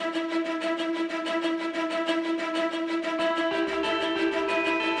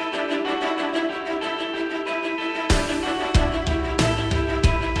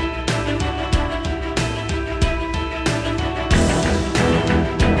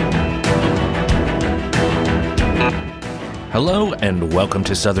Hello and welcome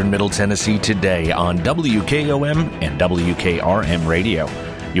to Southern Middle Tennessee Today on WKOM and WKRM Radio,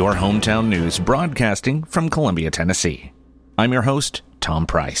 your hometown news broadcasting from Columbia, Tennessee. I'm your host, Tom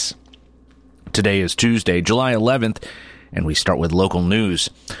Price. Today is Tuesday, July 11th, and we start with local news.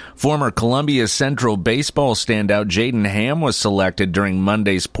 Former Columbia Central baseball standout Jaden Ham was selected during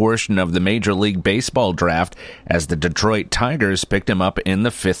Monday's portion of the Major League Baseball draft as the Detroit Tigers picked him up in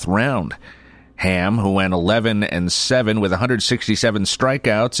the fifth round. Ham, who went 11-7 with 167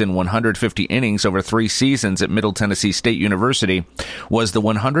 strikeouts in 150 innings over 3 seasons at Middle Tennessee State University, was the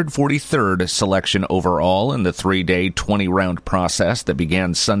 143rd selection overall in the 3-day 20-round process that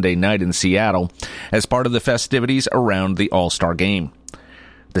began Sunday night in Seattle as part of the festivities around the All-Star Game.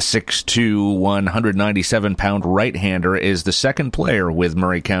 The 6'2", 197-pound right-hander is the second player with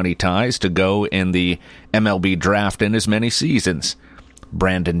Maury County ties to go in the MLB draft in as many seasons.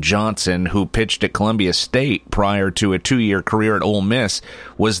 Brandon Johnson, who pitched at Columbia State prior to a 2-year career at Ole Miss,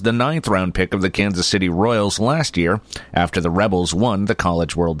 was the 9th-round pick of the Kansas City Royals last year after the Rebels won the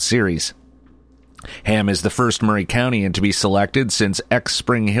College World Series. Ham is the first Maury Countyan to be selected since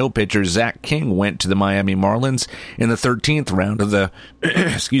ex-Spring Hill pitcher Zach King went to the Miami Marlins in the 13th round of the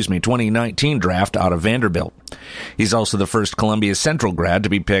 2019 draft out of Vanderbilt. He's also the first Columbia Central grad to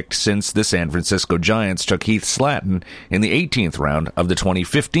be picked since the San Francisco Giants took Heath Slatton in the 18th round of the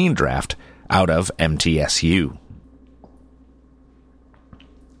 2015 draft out of MTSU.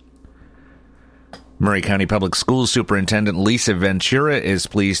 Maury County Public Schools Superintendent Lisa Ventura is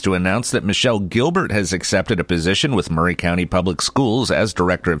pleased to announce that Michelle Gilbert has accepted a position with Maury County Public Schools as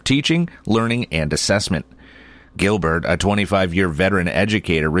Director of Teaching, Learning, and Assessment. Gilbert, a 25-year veteran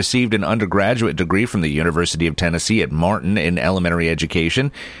educator, received an undergraduate degree from the University of Tennessee at Martin in elementary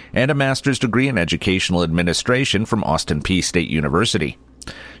education and a master's degree in educational administration from Austin Peay State University.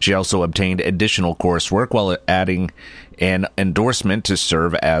 She also obtained additional coursework while adding an endorsement to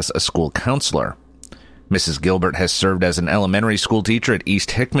serve as a school counselor. Mrs. Gilbert has served as an elementary school teacher at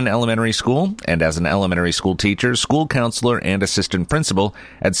East Hickman Elementary School and as an elementary school teacher, school counselor, and assistant principal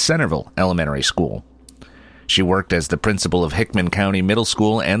at Centerville Elementary School. She worked as the principal of Hickman County Middle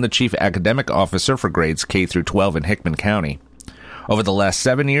School and the chief academic officer for grades K through 12 in Hickman County. Over the last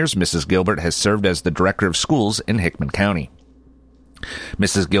 7 years, Mrs. Gilbert has served as the director of schools in Hickman County.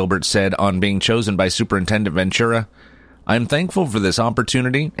 Mrs. Gilbert said on being chosen by Superintendent Ventura, "I am thankful for this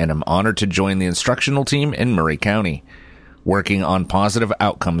opportunity and am honored to join the instructional team in Maury County. Working on positive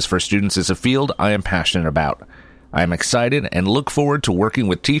outcomes for students is a field I am passionate about. I am excited and look forward to working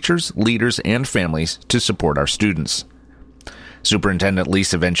with teachers, leaders, and families to support our students." Superintendent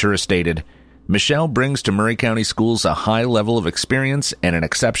Lisa Ventura stated, "Michelle brings to Maury County Schools a high level of experience and an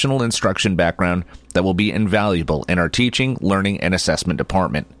exceptional instruction background that will be invaluable in our teaching, learning, and assessment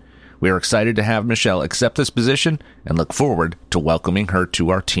department. We are excited to have Michelle accept this position and look forward to welcoming her to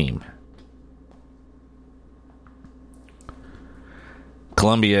our team."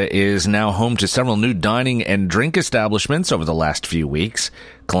 Columbia is now home to several new dining and drink establishments over the last few weeks.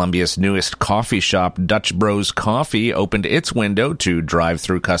 Columbia's newest coffee shop, Dutch Bros Coffee, opened its window to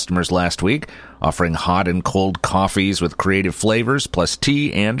drive-through customers last week, offering hot and cold coffees with creative flavors, plus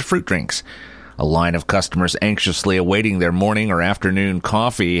tea and fruit drinks. A line of customers anxiously awaiting their morning or afternoon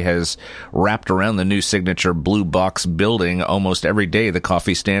coffee has wrapped around the new signature Blue Box building almost every day the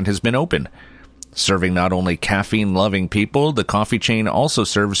coffee stand has been open. Serving not only caffeine-loving people, the coffee chain also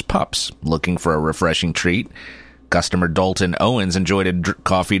serves pups looking for a refreshing treat. Customer Dalton Owens enjoyed a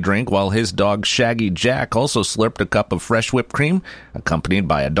coffee drink while his dog Shaggy Jack also slurped a cup of fresh whipped cream accompanied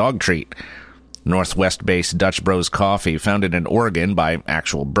by a dog treat. Northwest-based Dutch Bros Coffee, founded in Oregon by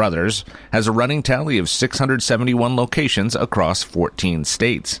actual brothers, has a running tally of 671 locations across 14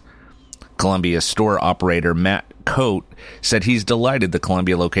 states. Columbia store operator Matt Coate said he's delighted the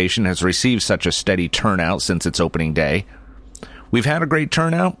Columbia location has received such a steady turnout since its opening day. "We've had a great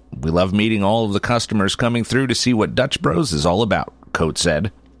turnout. We love meeting all of the customers coming through to see what Dutch Bros is all about," Coate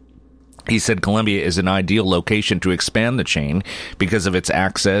said. He said Columbia is an ideal location to expand the chain because of its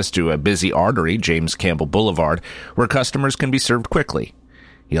access to a busy artery, James Campbell Boulevard, where customers can be served quickly.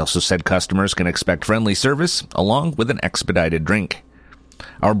 He also said customers can expect friendly service along with an expedited drink.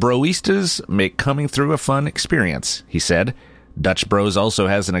 "Our broistas make coming through a fun experience," he said. Dutch Bros also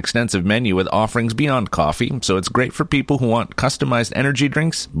has an extensive menu with offerings beyond coffee, so it's great for people who want customized energy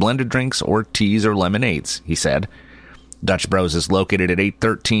drinks, blended drinks, or teas or lemonades, he said. Dutch Bros is located at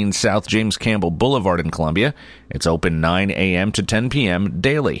 813 South James Campbell Boulevard in Columbia. It's open 9 a.m. to 10 p.m.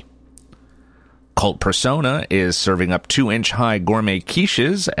 daily. Cult Persona is serving up 2-inch-high gourmet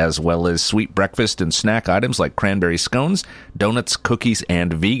quiches, as well as sweet breakfast and snack items like cranberry scones, donuts, cookies,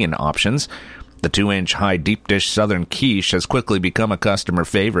 and vegan options. The 2-inch high deep dish southern quiche has quickly become a customer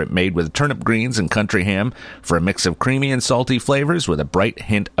favorite, made with turnip greens and country ham for a mix of creamy and salty flavors with a bright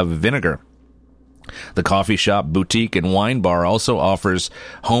hint of vinegar. The coffee shop, boutique, and wine bar also offers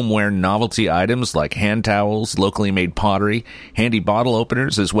homeware novelty items like hand towels, locally made pottery, handy bottle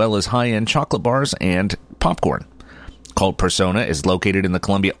openers, as well as high-end chocolate bars and popcorn. Cult Persona is located in the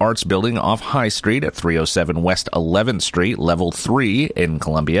Columbia Arts Building off High Street at 307 West 11th Street, Level 3 in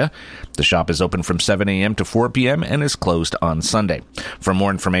Columbia. The shop is open from 7 a.m. to 4 p.m. and is closed on Sunday. For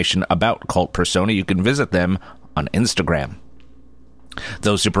more information about Cult Persona, you can visit them on Instagram.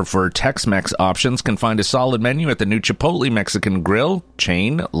 Those who prefer Tex-Mex options can find a solid menu at the new Chipotle Mexican Grill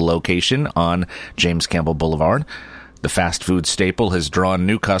chain location on James Campbell Boulevard. The fast food staple has drawn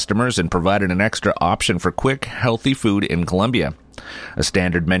new customers and provided an extra option for quick, healthy food in Columbia. A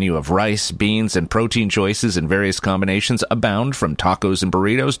standard menu of rice, beans, and protein choices in various combinations abound, from tacos and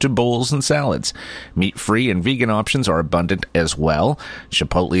burritos to bowls and salads. Meat-free and vegan options are abundant as well.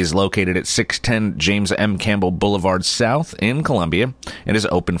 Chipotle is located at 610 James M. Campbell Boulevard South in Columbia and is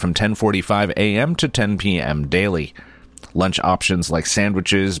open from 10:45 a.m. to 10 p.m. daily. Lunch options like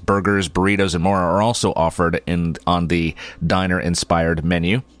sandwiches, burgers, burritos, and more are also offered on the diner-inspired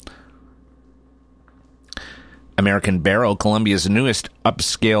menu. American Barrel, Columbia's newest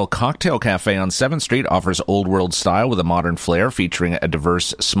upscale cocktail cafe on 7th Street, offers old world style with a modern flair, featuring a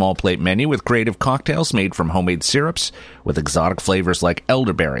diverse small plate menu with creative cocktails made from homemade syrups with exotic flavors like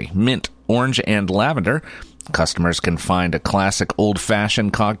elderberry, mint, orange, and lavender. Customers can find a classic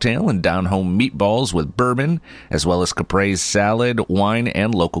old-fashioned cocktail and down-home meatballs with bourbon, as well as caprese salad, wine,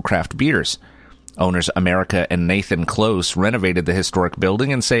 and local craft beers. Owners America and Nathan Close renovated the historic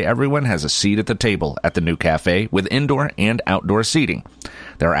building and say everyone has a seat at the table at the new cafe with indoor and outdoor seating.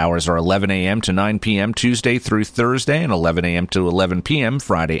 Their hours are 11 a.m. to 9 p.m. Tuesday through Thursday and 11 a.m. to 11 p.m.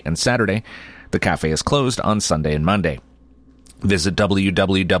 Friday and Saturday. The cafe is closed on Sunday and Monday. Visit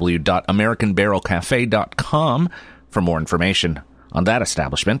www.americanbarrelcafe.com for more information on that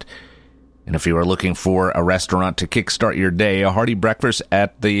establishment. And if you are looking for a restaurant to kickstart your day, a hearty breakfast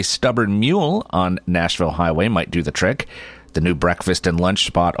at the Stubborn Mule on Nashville Highway might do the trick. The new breakfast and lunch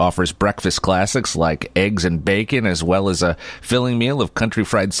spot offers breakfast classics like eggs and bacon, as well as a filling meal of country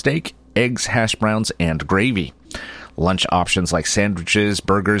fried steak, eggs, hash browns, and gravy. Lunch options like sandwiches,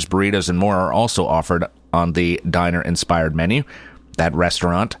 burgers, burritos, and more are also offered on the diner-inspired menu. That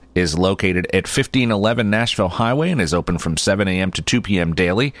restaurant is located at 1511 Nashville Highway and is open from 7 a.m. to 2 p.m.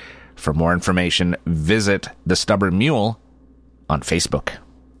 daily. For more information, visit The Stubborn Mule on Facebook.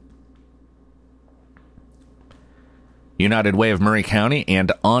 United Way of Murray County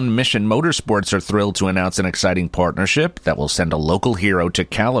and On Mission Motorsports are thrilled to announce an exciting partnership that will send a local hero to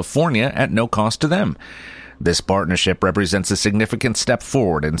California at no cost to them. This partnership represents a significant step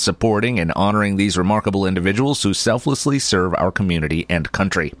forward in supporting and honoring these remarkable individuals who selflessly serve our community and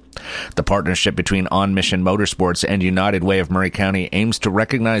country. The partnership between On Mission Motorsports and United Way of Murray County aims to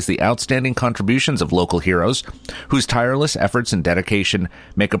recognize the outstanding contributions of local heroes whose tireless efforts and dedication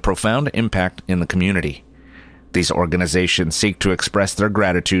make a profound impact in the community. These organizations seek to express their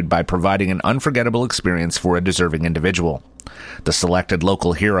gratitude by providing an unforgettable experience for a deserving individual. The selected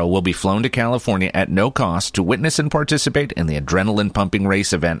local hero will be flown to California at no cost to witness and participate in the adrenaline-pumping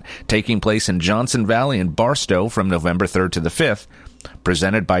race event taking place in Johnson Valley and Barstow from November 3rd to the 5th,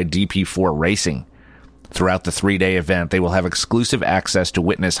 presented by DP4 Racing. Throughout the 3-day event, they will have exclusive access to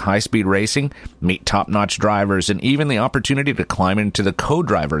witness high-speed racing, meet top-notch drivers, and even the opportunity to climb into the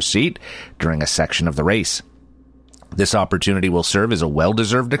co-driver's seat during a section of the race. This opportunity will serve as a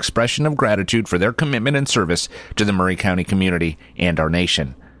well-deserved expression of gratitude for their commitment and service to the Murray County community and our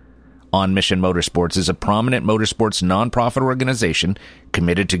nation. On Mission Motorsports is a prominent motorsports nonprofit organization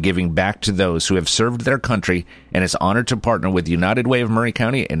committed to giving back to those who have served their country and is honored to partner with United Way of Murray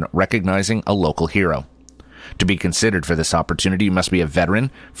County in recognizing a local hero. To be considered for this opportunity, you must be a veteran,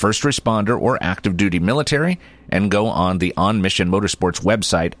 first responder, or active duty military, and go on the On Mission Motorsports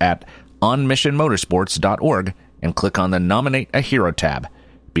website at onmissionmotorsports.org and click on the Nominate a Hero tab.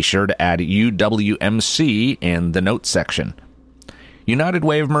 Be sure to add UWMC in the notes section. United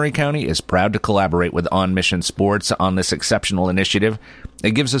Way of Murray County is proud to collaborate with On Mission Sports on this exceptional initiative.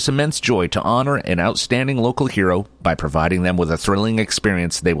 It gives us immense joy to honor an outstanding local hero by providing them with a thrilling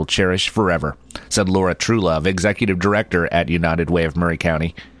experience they will cherish forever, said Laura Trulove, Executive Director at United Way of Murray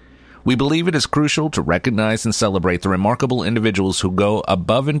County. We believe it is crucial to recognize and celebrate the remarkable individuals who go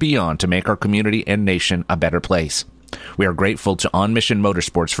above and beyond to make our community and nation a better place. We are grateful to On Mission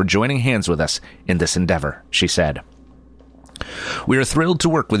Motorsports for joining hands with us in this endeavor, she said. We are thrilled to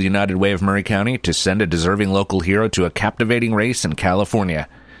work with United Way of Murray County to send a deserving local hero to a captivating race in California,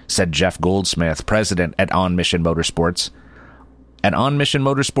 said Jeff Goldsmith, president at On Mission Motorsports. At On Mission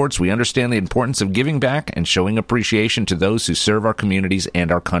Motorsports, we understand the importance of giving back and showing appreciation to those who serve our communities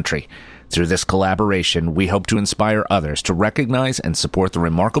and our country. Through this collaboration, we hope to inspire others to recognize and support the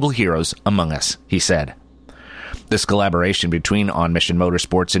remarkable heroes among us, he said. This collaboration between On Mission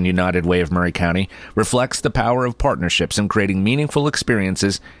Motorsports and United Way of Murray County reflects the power of partnerships in creating meaningful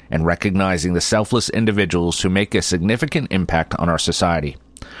experiences and recognizing the selfless individuals who make a significant impact on our society.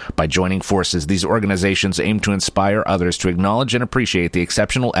 By joining forces, these organizations aim to inspire others to acknowledge and appreciate the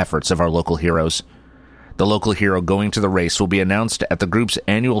exceptional efforts of our local heroes. The local hero going to the race will be announced at the group's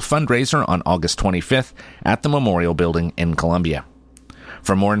annual fundraiser on August 25th at the Memorial Building in Columbia.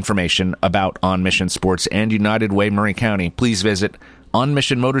 For more information about On Mission Sports and United Way Murray County, please visit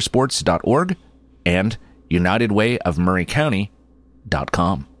onmissionmotorsports.org and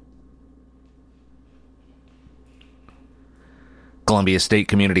unitedwayofmurraycounty.com. Columbia State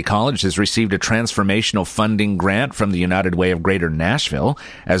Community College has received a transformational funding grant from the United Way of Greater Nashville,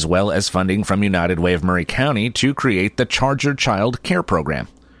 as well as funding from United Way of Murray County to create the Charger Child Care Program.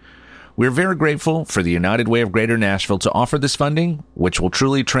 We're very grateful for the United Way of Greater Nashville to offer this funding, which will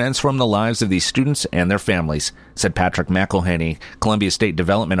truly transform the lives of these students and their families, said Patrick McElhenney, Columbia State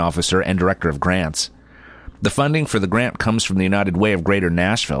Development Officer and Director of Grants. The funding for the grant comes from the United Way of Greater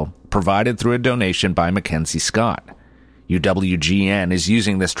Nashville, provided through a donation by Mackenzie Scott. UWGN is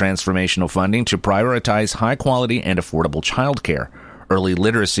using this transformational funding to prioritize high-quality and affordable childcare, early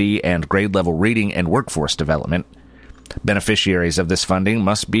literacy and grade-level reading and workforce development. Beneficiaries of this funding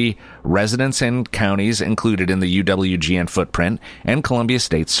must be residents in counties included in the UWGN footprint and Columbia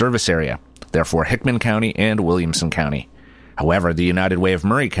State's service area, therefore Hickman County and Williamson County. However, the United Way of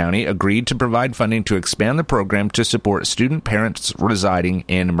Murray County agreed to provide funding to expand the program to support student parents residing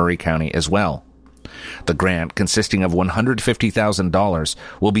in Murray County as well. The grant, consisting of $150,000,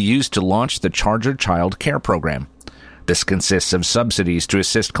 will be used to launch the Charger Child Care Program. This consists of subsidies to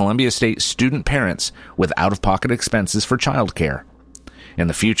assist Columbia State student parents with out-of-pocket expenses for child care. In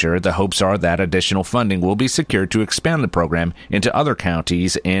the future, the hopes are that additional funding will be secured to expand the program into other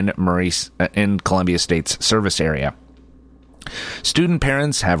counties in Columbia State's service area. Student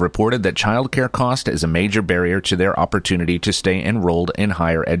parents have reported that child care cost is a major barrier to their opportunity to stay enrolled in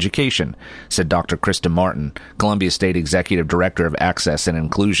higher education, said Dr. Krista Martin, Columbia State Executive Director of Access and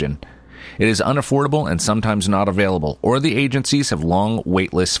Inclusion. It is unaffordable and sometimes not available, or the agencies have long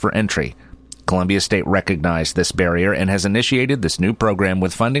wait lists for entry. Columbia State recognized this barrier and has initiated this new program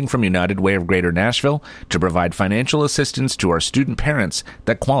with funding from United Way of Greater Nashville to provide financial assistance to our student parents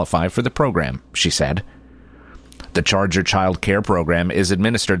that qualify for the program, she said. The Charger Child Care Program is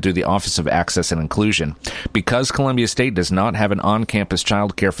administered through the Office of Access and Inclusion. Because Columbia State does not have an on-campus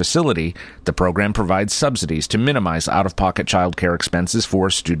child care facility, the program provides subsidies to minimize out-of-pocket child care expenses for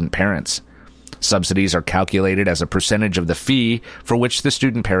student parents. Subsidies are calculated as a percentage of the fee for which the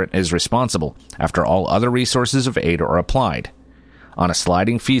student parent is responsible, after all other resources of aid are applied, on a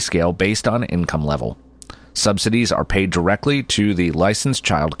sliding fee scale based on income level. Subsidies are paid directly to the licensed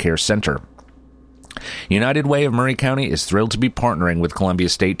child care center. United Way of Murray County is thrilled to be partnering with Columbia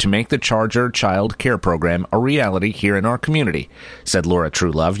State to make the Charger Child Care Program a reality here in our community, said Laura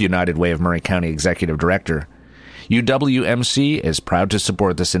Truelove, United Way of Murray County Executive Director. UWMC is proud to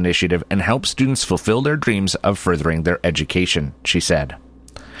support this initiative and help students fulfill their dreams of furthering their education, she said.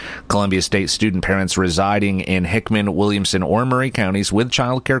 Columbia State student parents residing in Hickman, Williamson, or Murray counties with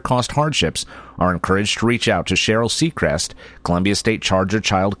child care cost hardships are encouraged to reach out to Cheryl Seacrest, Columbia State Charger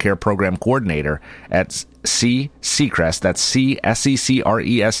Child Care Program Coordinator at Seacrest, that's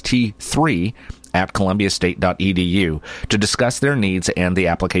CSECREST 3, at columbiastate.edu to discuss their needs and the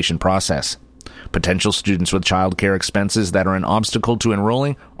application process. Potential students with child care expenses that are an obstacle to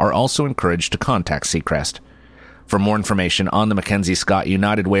enrolling are also encouraged to contact Seacrest. For more information on the Mackenzie Scott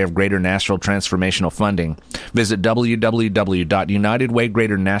United Way of Greater Nashville Transformational Funding, visit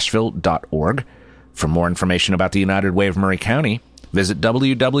www.unitedwaygreaternashville.org. For more information about the United Way of Murray County, visit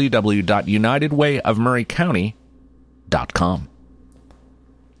www.unitedwayofmurraycounty.com.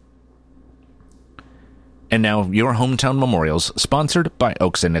 And now, your hometown memorials, sponsored by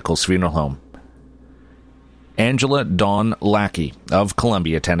Oaks and Nichols Funeral Home. Angela Dawn Lackey of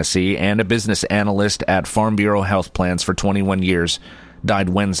Columbia, Tennessee, and a business analyst at Farm Bureau Health Plans for 21 years, died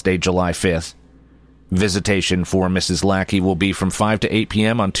Wednesday, July 5th. Visitation for Mrs. Lackey will be from 5 to 8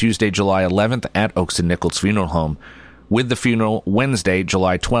 p.m. on Tuesday, July 11th at Oaks and Nichols Funeral Home, with the funeral Wednesday,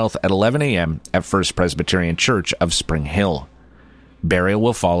 July 12th at 11 a.m. at First Presbyterian Church of Spring Hill. Burial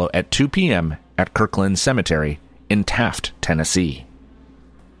will follow at 2 p.m. at Kirkland Cemetery in Taft, Tennessee.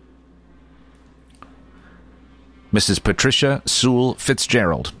 Mrs. Patricia Sewell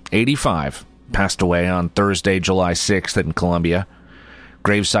Fitzgerald, 85, passed away on Thursday, July 6th in Columbia.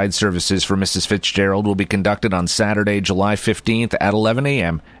 Graveside services for Mrs. Fitzgerald will be conducted on Saturday, July 15th at 11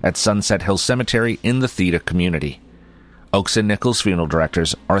 a.m. at Sunset Hill Cemetery in the Theta community. Oaks and Nichols funeral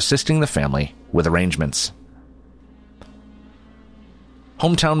directors are assisting the family with arrangements.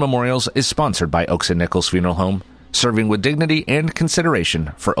 Hometown Memorials is sponsored by Oaks and Nichols Funeral Home, serving with dignity and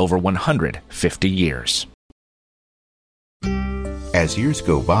consideration for over 150 years. As years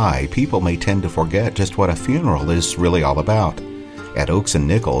go by, people may tend to forget just what a funeral is really all about. At Oaks and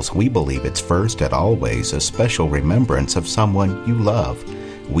Nichols, we believe it's first and always a special remembrance of someone you love.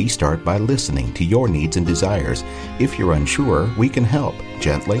 We start by listening to your needs and desires. If you're unsure, we can help,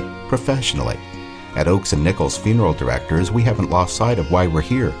 gently, professionally. At Oaks and Nichols Funeral Directors, we haven't lost sight of why we're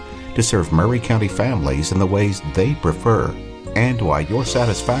here, to serve Murray County families in the ways they prefer, and why your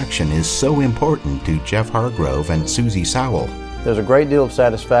satisfaction is so important to Jeff Hargrove and Susie Sowell. There's a great deal of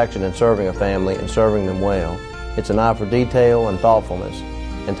satisfaction in serving a family and serving them well. It's an eye for detail and thoughtfulness,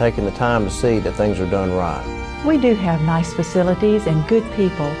 and taking the time to see that things are done right. We do have nice facilities and good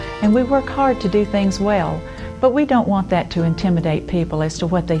people, and we work hard to do things well, but we don't want that to intimidate people as to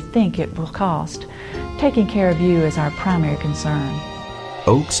what they think it will cost. Taking care of you is our primary concern.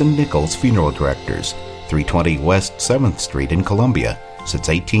 Oaks and Nichols Funeral Directors, 320 West 7th Street in Columbia. Since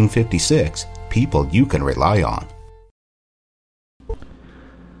 1856, people you can rely on.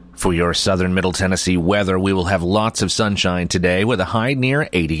 For your southern Middle Tennessee weather, we will have lots of sunshine today with a high near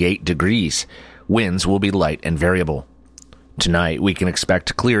 88 degrees. Winds will be light and variable. Tonight, we can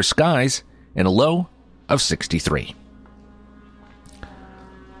expect clear skies and a low of 63.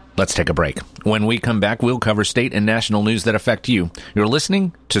 Let's take a break. When we come back, we'll cover state and national news that affect you. You're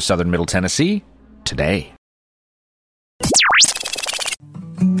listening to Southern Middle Tennessee Today.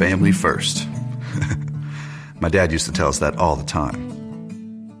 Family first. My dad used to tell us that all the time.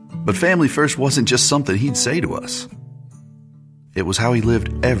 But family first wasn't just something he'd say to us. It was how he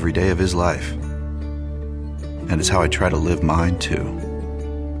lived every day of his life. And it's how I try to live mine, too.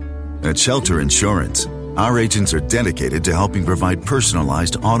 At Shelter Insurance, our agents are dedicated to helping provide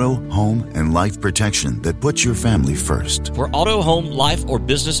personalized auto, home, and life protection that puts your family first. For auto, home, life, or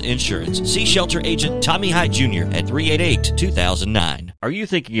business insurance, see Shelter Agent Tommy Hyde Jr. at 388-2009. Are you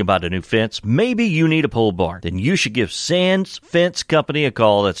thinking about a new fence? Maybe you need a pole barn. Then you should give Sands Fence Company a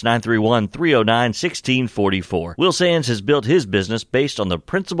call. That's 931-309-1644. Will Sands has built his business based on the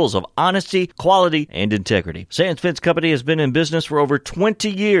principles of honesty, quality, and integrity. Sands Fence Company has been in business for over 20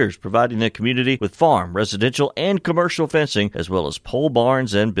 years, providing the community with farm, residential, and commercial fencing, as well as pole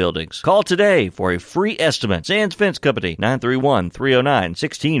barns and buildings. Call today for a free estimate. Sands Fence Company,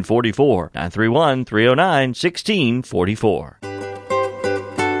 931-309-1644.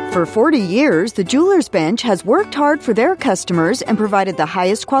 931-309-1644. For 40 years, the Jewelers Bench has worked hard for their customers and provided the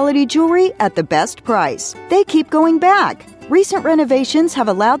highest quality jewelry at the best price. They keep going back. Recent renovations have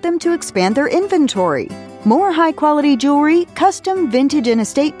allowed them to expand their inventory. More high-quality jewelry, custom vintage and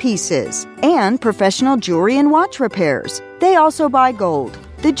estate pieces, and professional jewelry and watch repairs. They also buy gold.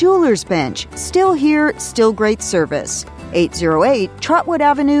 The Jewelers Bench, still here, still great service. 808 Trotwood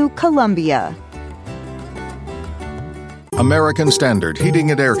Avenue, Columbia. American Standard Heating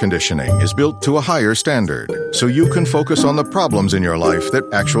and Air Conditioning is built to a higher standard, so you can focus on the problems in your life that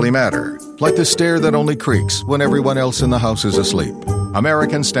actually matter, like the stair that only creaks when everyone else in the house is asleep.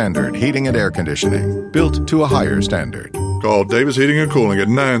 American Standard Heating and Air Conditioning, built to a higher standard. Call Davis Heating and Cooling at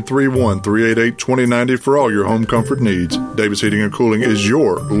 931-388-2090 for all your home comfort needs. Davis Heating and Cooling is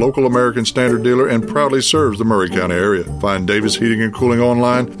your local American Standard dealer and proudly serves the Murray County area. Find Davis Heating and Cooling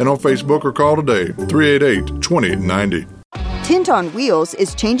online and on Facebook or call today, 388-2090. Tint on Wheels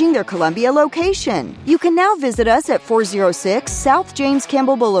is changing their Columbia location. You can now visit us at 406 South James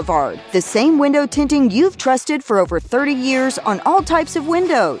Campbell Boulevard. The same window tinting you've trusted for over 30 years on all types of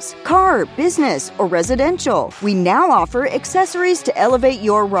windows, car, business, or residential. We now offer accessories to elevate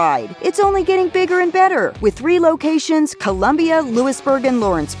your ride. It's only getting bigger and better with 3 locations, Columbia, Lewisburg, and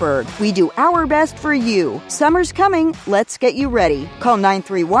Lawrenceburg. We do our best for you. Summer's coming. Let's get you ready. Call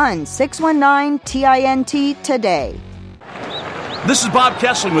 931-619-TINT today. This is Bob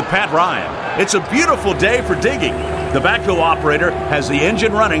Kessling with Pat Ryan. It's a beautiful day for digging. The backhoe operator has the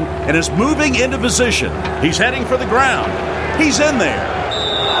engine running and is moving into position. He's heading for the ground. He's in there.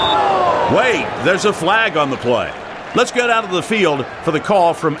 Wait, there's a flag on the play. Let's get out of the field for the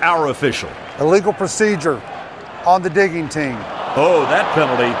call from our official. Illegal procedure on the digging team. Oh, that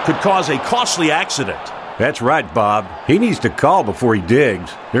penalty could cause a costly accident. That's right, Bob. He needs to call before he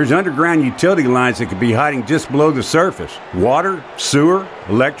digs. There's underground utility lines that could be hiding just below the surface. Water, sewer,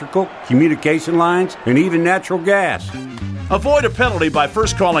 electrical, communication lines, and even natural gas. Avoid a penalty by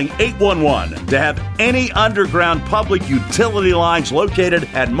first calling 811 to have any underground public utility lines located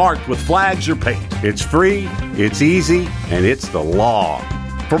and marked with flags or paint. It's free, it's easy, and it's the law.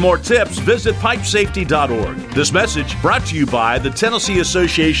 For more tips, visit pipesafety.org. This message brought to you by the Tennessee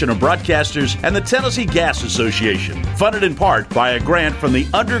Association of Broadcasters and the Tennessee Gas Association, funded in part by a grant from the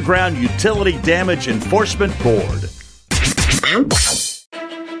Underground Utility Damage Enforcement Board.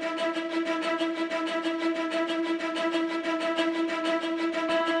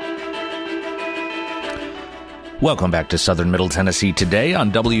 Welcome back to Southern Middle Tennessee Today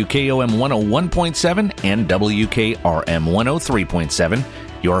on WKOM 101.7 and WKRM 103.7,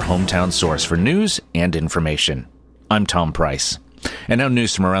 your hometown source for news and information. I'm Tom Price. And now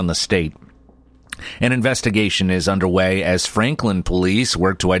news from around the state. An investigation is underway as Franklin police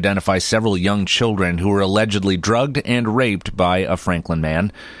work to identify several young children who were allegedly drugged and raped by a Franklin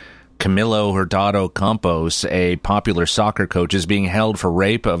man. Camilo Hurtado Campos, a popular soccer coach, is being held for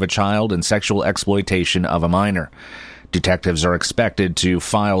rape of a child and sexual exploitation of a minor. Detectives are expected to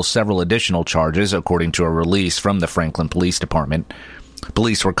file several additional charges, according to a release from the Franklin Police Department.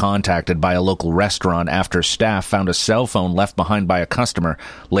 Police were contacted by a local restaurant after staff found a cell phone left behind by a customer,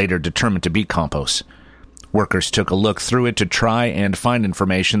 later determined to be Campos. Workers took a look through it to try and find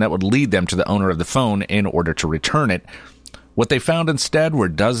information that would lead them to the owner of the phone in order to return it. What they found instead were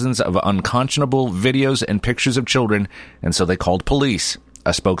dozens of unconscionable videos and pictures of children, and so they called police,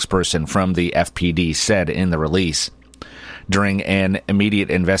 a spokesperson from the FPD said in the release. During an immediate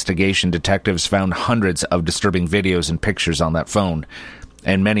investigation, detectives found hundreds of disturbing videos and pictures on that phone.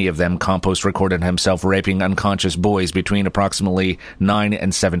 And many of them, Campos recorded himself raping unconscious boys between approximately 9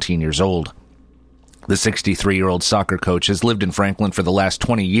 and 17 years old. The 63-year-old soccer coach has lived in Franklin for the last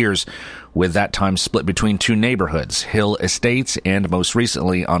 20 years, with that time split between two neighborhoods, Hill Estates and most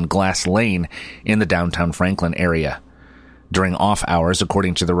recently on Glass Lane in the downtown Franklin area. During off hours,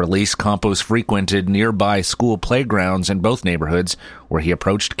 according to the release, Campos frequented nearby school playgrounds in both neighborhoods, where he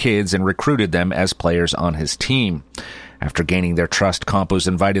approached kids and recruited them as players on his team. After gaining their trust, Campos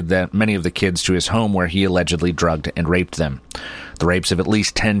invited many of the kids to his home, where he allegedly drugged and raped them. The rapes of at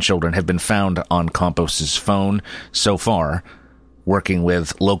least 10 children have been found on Campos's phone so far. Working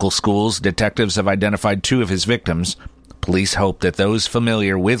with local schools, detectives have identified 2 of his victims. Police hope that those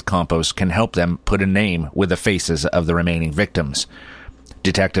familiar with Campos can help them put a name with the faces of the remaining victims.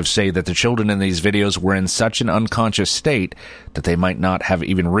 Detectives say that the children in these videos were in such an unconscious state that they might not have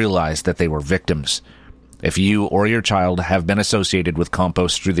even realized that they were victims. If you or your child have been associated with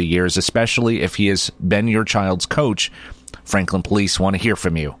Campos through the years, especially if he has been your child's coach, Franklin Police want to hear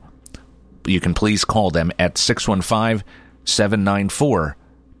from you. You can please call them at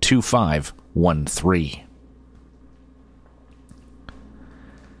 615-794-2513.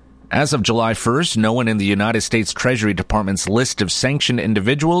 As of July 1st, no one in the United States Treasury Department's list of sanctioned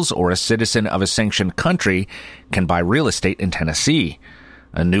individuals or a citizen of a sanctioned country can buy real estate in Tennessee.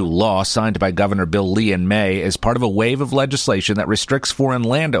 A new law signed by Governor Bill Lee in May is part of a wave of legislation that restricts foreign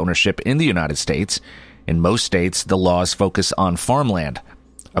land ownership in the United States. In most states, the laws focus on farmland.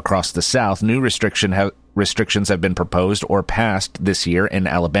 Across the South, new restrictions have been proposed or passed this year in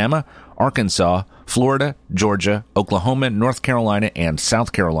Alabama, Arkansas, Florida, Georgia, Oklahoma, North Carolina, and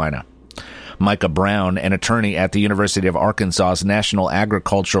South Carolina. Micah Brown, an attorney at the University of Arkansas's National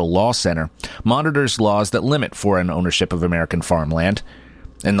Agricultural Law Center, monitors laws that limit foreign ownership of American farmland.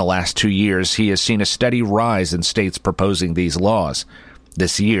 In the last 2 years, he has seen a steady rise in states proposing these laws.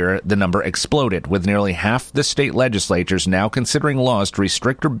 This year, the number exploded, with nearly half the state legislatures now considering laws to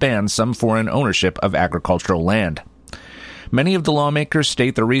restrict or ban some foreign ownership of agricultural land. Many of the lawmakers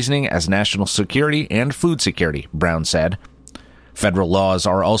state their reasoning as national security and food security, Brown said. Federal laws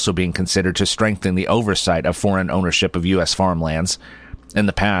are also being considered to strengthen the oversight of foreign ownership of U.S. farmlands. In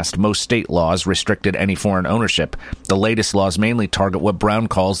the past, most state laws restricted any foreign ownership. The latest laws mainly target what Brown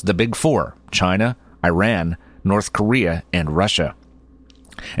calls the Big Four: China, Iran, North Korea, and Russia.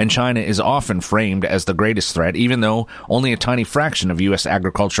 And China is often framed as the greatest threat, even though only a tiny fraction of U.S.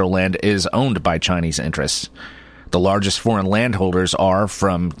 agricultural land is owned by Chinese interests. The largest foreign landholders are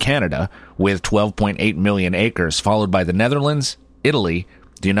from Canada, with 12.8 million acres, followed by the Netherlands, Italy,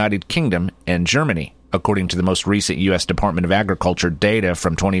 the United Kingdom, and Germany. According to the most recent U.S. Department of Agriculture data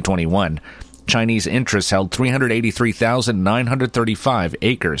from 2021, Chinese interests held 383,935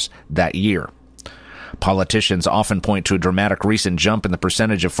 acres that year. Politicians often point to a dramatic recent jump in the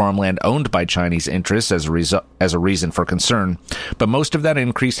percentage of farmland owned by Chinese interests as a reason for concern, but most of that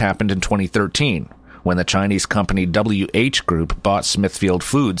increase happened in 2013, when the Chinese company WH Group bought Smithfield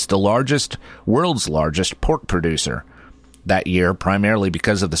Foods, the world's largest pork producer. That year, primarily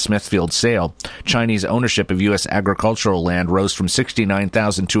because of the Smithfield sale, Chinese ownership of U.S. agricultural land rose from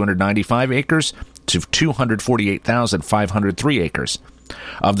 69,295 acres to 248,503 acres.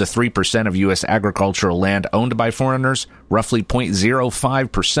 Of the 3% of U.S. agricultural land owned by foreigners, roughly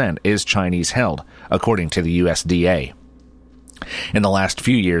 0.05% is Chinese held, according to the USDA. In the last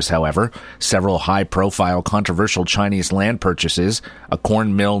few years, however, several high-profile controversial Chinese land purchases, a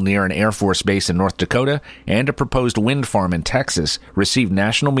corn mill near an Air Force base in North Dakota, and a proposed wind farm in Texas received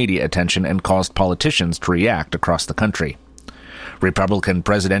national media attention and caused politicians to react across the country. Republican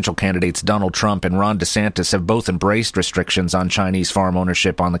presidential candidates Donald Trump and Ron DeSantis have both embraced restrictions on Chinese farm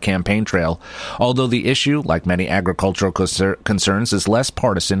ownership on the campaign trail, although the issue, like many agricultural concerns, is less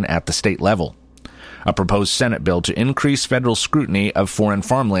partisan at the state level. A proposed Senate bill to increase federal scrutiny of foreign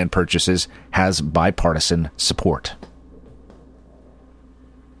farmland purchases has bipartisan support.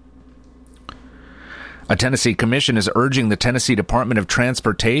 A Tennessee commission is urging the Tennessee Department of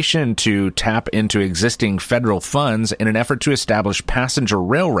Transportation to tap into existing federal funds in an effort to establish passenger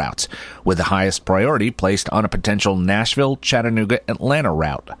rail routes, with the highest priority placed on a potential Nashville-Chattanooga-Atlanta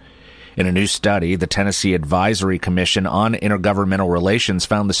route. In a new study, the Tennessee Advisory Commission on Intergovernmental Relations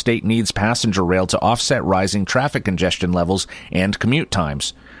found the state needs passenger rail to offset rising traffic congestion levels and commute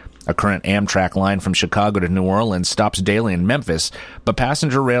times. A current Amtrak line from Chicago to New Orleans stops daily in Memphis, but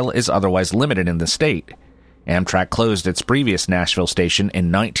passenger rail is otherwise limited in the state. Amtrak closed its previous Nashville station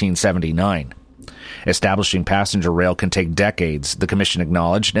in 1979. Establishing passenger rail can take decades, the commission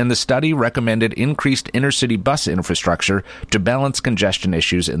acknowledged, and the study recommended increased intercity bus infrastructure to balance congestion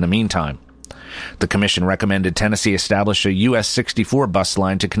issues in the meantime. The commission recommended Tennessee establish a US 64 bus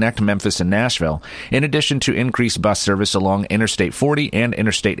line to connect Memphis and Nashville, in addition to increased bus service along Interstate 40 and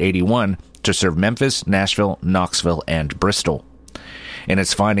Interstate 81 to serve Memphis, Nashville, Knoxville, and Bristol. In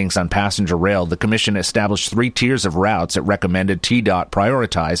its findings on passenger rail, the commission established 3 tiers of routes it recommended TDOT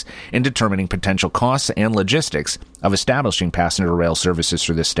prioritize in determining potential costs and logistics of establishing passenger rail services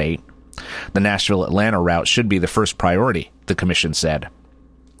for the state. The Nashville-Atlanta route should be the first priority, the commission said.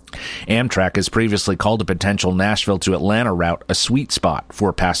 Amtrak has previously called a potential Nashville to Atlanta route a sweet spot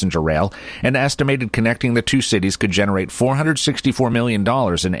for passenger rail, and estimated connecting the two cities could generate $464 million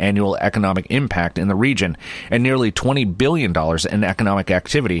in annual economic impact in the region and nearly $20 billion in economic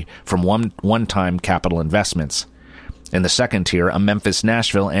activity from one-time capital investments. In the second tier, a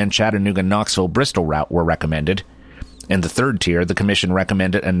Memphis-Nashville and Chattanooga-Knoxville-Bristol route were recommended. In the third tier, the commission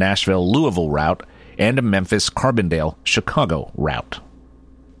recommended a Nashville-Louisville route and a Memphis-Carbondale-Chicago route.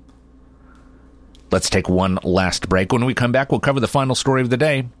 Let's take one last break. When we come back, we'll cover the final story of the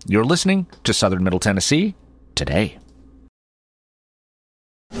day. You're listening to Southern Middle Tennessee Today.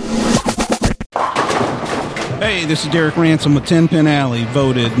 Hey, this is Derek Ransom with 10 Pin Alley,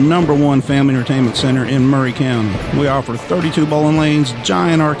 voted #1 family entertainment center in Murray County. We offer 32 bowling lanes,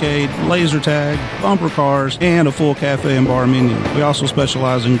 giant arcade, laser tag, bumper cars, and a full cafe and bar menu. We also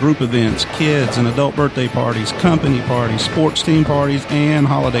specialize in group events, kids and adult birthday parties, company parties, sports team parties, and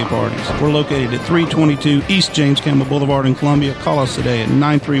holiday parties. We're located at 322 East James Campbell Boulevard in Columbia. Call us today at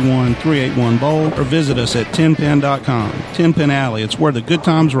 931-381-BOWL or visit us at 10pin.com. 10 Pin Alley, it's where the good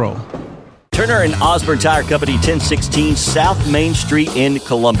times roll. Turner and Osborne Tire Company, 1016 South Main Street in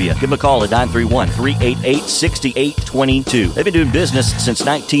Columbia. Give them a call at 931-388-6822. They've been doing business since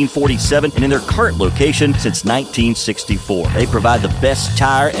 1947 and in their current location since 1964. They provide the best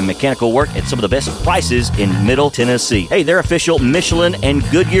tire and mechanical work at some of the best prices in Middle Tennessee. Hey, they're official Michelin and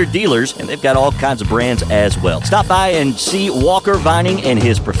Goodyear dealers, and they've got all kinds of brands as well. Stop by and see Walker Vining and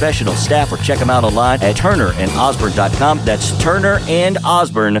his professional staff, or check them out online at turnerandosborne.com. That's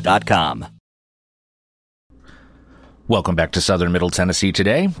turnerandosborne.com. Welcome back to Southern Middle Tennessee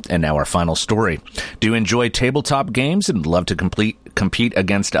Today, and now our final story. Do you enjoy tabletop games and love to compete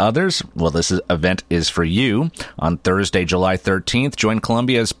against others? Well, this event is for you. On Thursday, July 13th, join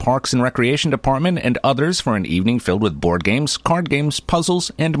Columbia's Parks and Recreation Department and others for an evening filled with board games, card games,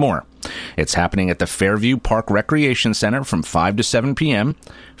 puzzles, and more. It's happening at the Fairview Park Recreation Center from 5 to 7 p.m.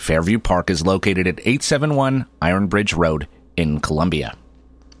 Fairview Park is located at 871 Iron Bridge Road in Columbia.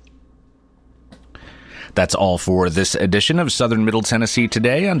 That's all for this edition of Southern Middle Tennessee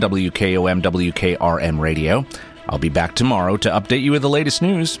Today on WKOM WKRM Radio. I'll be back tomorrow to update you with the latest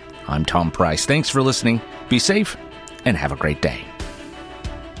news. I'm Tom Price. Thanks for listening. Be safe and have a great day.